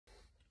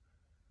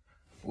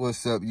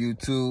What's up,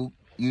 YouTube?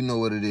 You know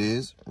what it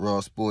is. Raw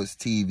Sports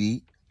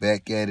TV.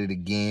 Back at it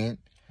again.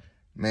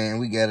 Man,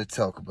 we got to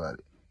talk about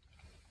it.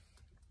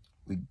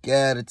 We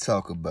got to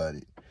talk about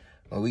it.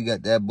 Well, we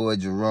got that boy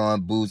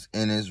Jaron Boots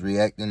Ennis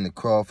reacting to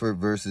Crawford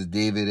versus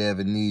David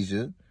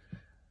Avanesyan.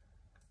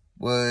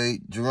 Boy,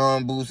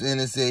 Jaron Boots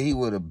Ennis said he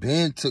would have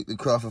been took the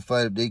Crawford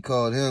fight if they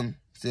called him.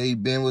 Said he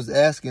been was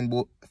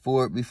asking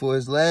for it before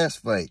his last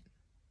fight.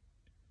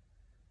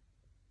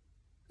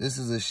 This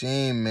is a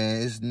shame,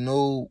 man. It's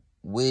no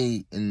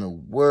way in the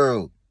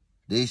world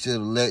they should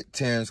have let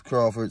Terence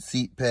Crawford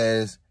seat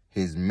past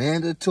his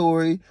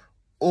mandatory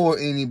or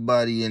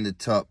anybody in the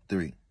top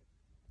 3.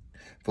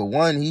 For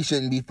one, he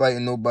shouldn't be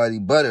fighting nobody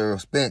but Errol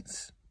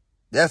Spence.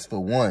 That's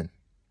for one.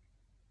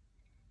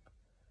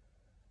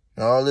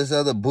 And all this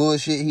other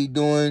bullshit he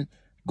doing,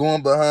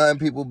 going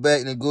behind people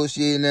back,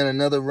 negotiating at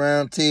another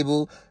round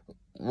table,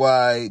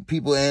 while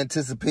people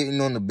anticipating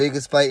on the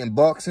biggest fight in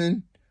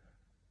boxing.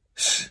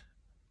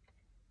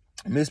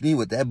 Miss me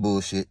with that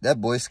bullshit.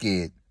 That boy's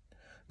scared.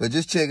 But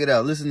just check it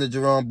out. Listen to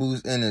Jaron Boots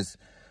Ennis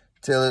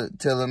tell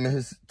it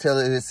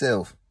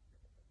himself.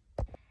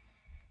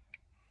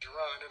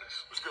 Jaron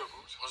Ennis, what's good,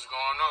 Boots? What's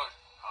going on?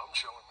 I'm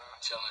chilling, man.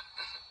 Chilling.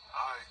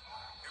 Alright,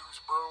 news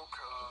broke.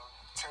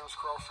 Terence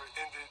Crawford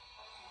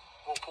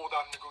pulled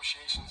out of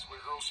negotiations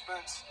with Errol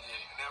Spence,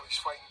 and now he's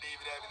fighting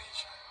David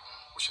Avanesyan.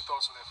 What's your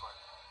thoughts on that fight?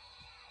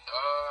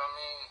 I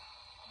mean,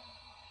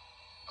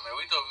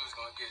 we thought we was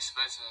gonna get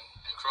Spence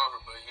and Crawford,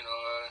 but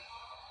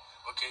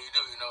what can you do?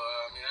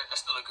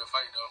 That's still a good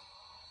fight, though.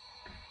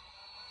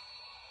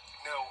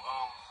 Now,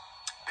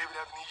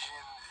 David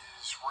Avanesyan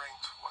is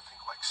ranked, I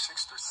think, like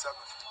 6th or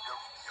 7th in the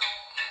WBO.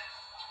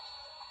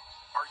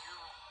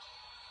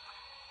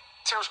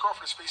 Terence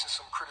Crawford is facing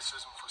some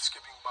criticism for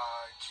skipping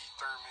by Keith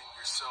Thurman,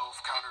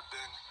 yourself, Conor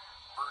Ben,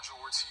 Virgil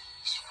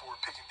Ortiz for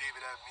picking David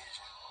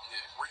Avanesyan.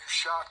 Yeah. Were you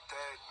shocked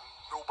that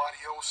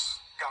nobody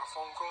else got a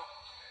phone call?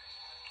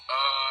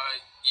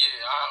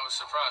 Yeah, I was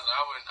surprised.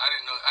 I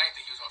didn't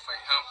think he was gonna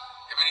fight him.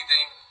 If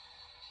anything,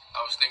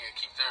 I was thinking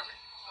Keith Thurman.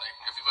 Like,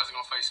 if he wasn't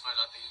gonna fight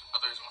Spence, I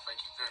thought he was gonna fight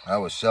Keith Thurman. I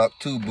was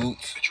shocked too,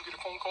 Boots. Did you get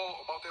a phone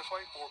call about that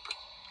fight or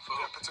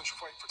that potential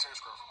fight for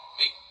Terence Crawford?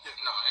 Me? Yeah.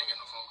 No, I ain't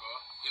got no phone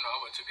call. I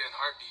would have took that in a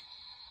heartbeat.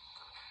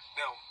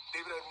 Now,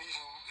 David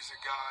Avanesyan is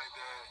a guy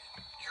that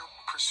you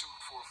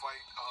pursued for a fight.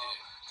 I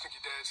think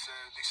your dad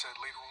said they said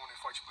later on they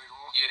fight you later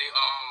on. Yeah,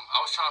 I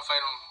was trying to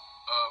fight him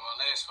my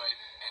last fight,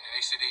 and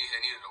they said they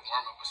had needed a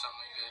warm up or something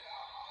like that,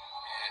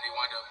 and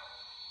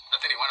I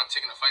think they wound up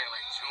taking a fight in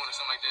like June or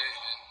something like that,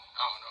 and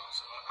I don't know.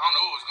 So I don't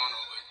know what was going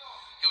on, but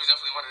he was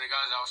definitely one of the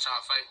guys I was trying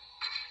to fight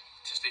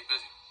to stay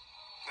busy.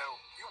 Now,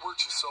 you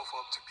worked yourself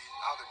up to be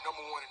either #1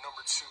 and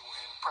 #2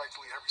 in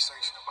practically every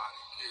sanctioned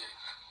body.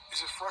 Yeah.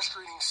 Is it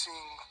frustrating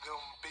seeing them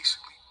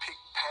basically pick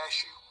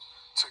past you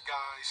to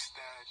guys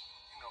that,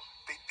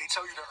 they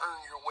tell you to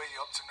earn your way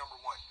up to #1,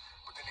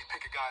 but then they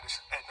pick a guy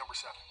that's at #7?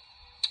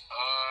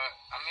 I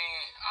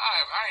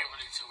ain't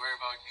really too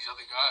worried about these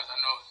other guys. I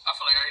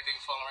feel like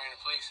everything falling right into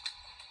place.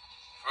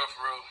 For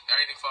real.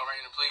 Everything fall right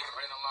into place,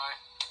 right in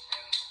line.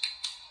 And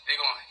they're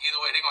gonna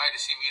have to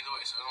see me either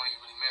way, so it don't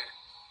even really matter.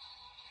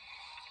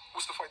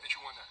 What's the fight that you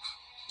want next?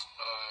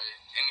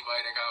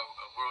 Anybody that got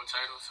a world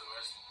title, so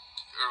that's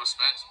Errol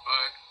Spence,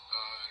 but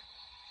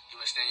he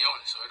was staying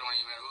on it, so it don't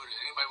even matter who it is.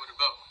 Anybody with a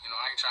belt,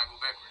 I ain't trying to go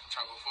backwards. I'm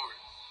trying to go forward.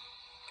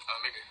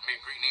 Make a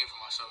great name for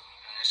myself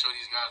and show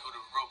these guys who the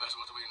real best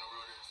welterweight in the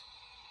world is.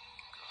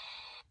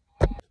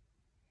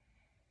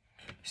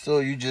 So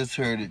you just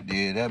heard it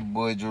there. That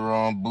boy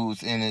Jaron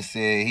Boots Ennis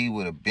said he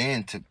would have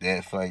been took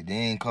that fight. They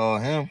ain't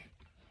called him.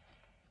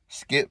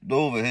 Skipped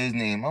over his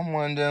name. I'm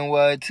wondering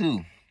why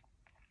too.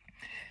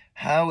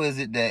 How is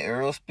it that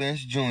Errol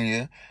Spence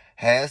Jr.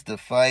 has to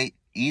fight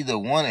either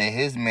one of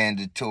his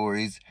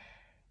mandatories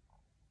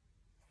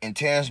and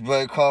Terence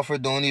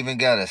Crawford don't even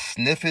gotta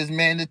sniff his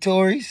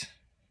mandatories?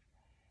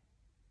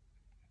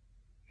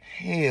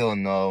 Hell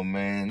no,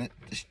 man.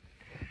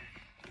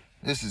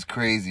 This is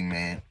crazy,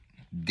 man.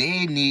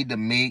 They need to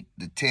make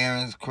the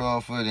Terence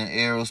Crawford and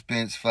Errol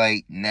Spence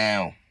fight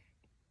now.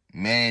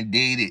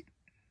 Mandate it.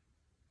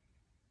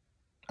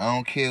 I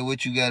don't care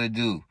what you gotta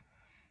do.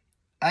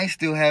 I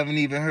still haven't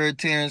even heard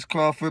Terence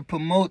Crawford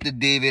promote the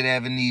David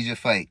Avanesyan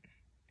fight.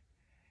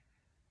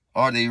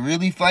 Are they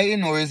really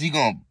fighting, or is he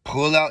gonna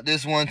pull out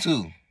this one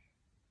too?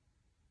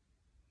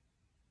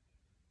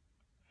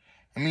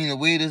 The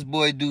way this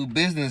boy do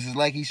business is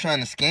like he's trying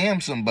to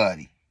scam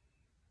somebody.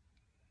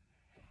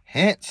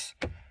 Hence,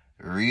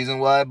 the reason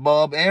why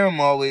Bob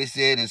Arum always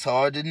said it's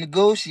hard to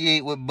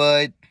negotiate with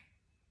Bud.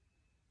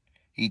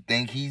 He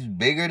think he's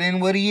bigger than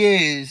what he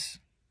is.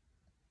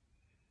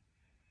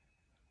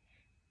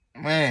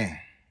 Man,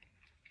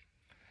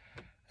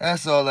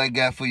 that's all I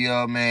got for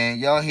y'all, man.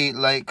 Y'all hit,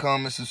 like,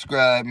 comment,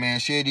 subscribe, man.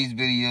 Share these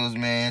videos,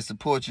 man.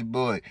 Support your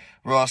boy.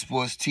 Raw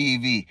Sports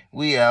TV.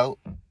 We out.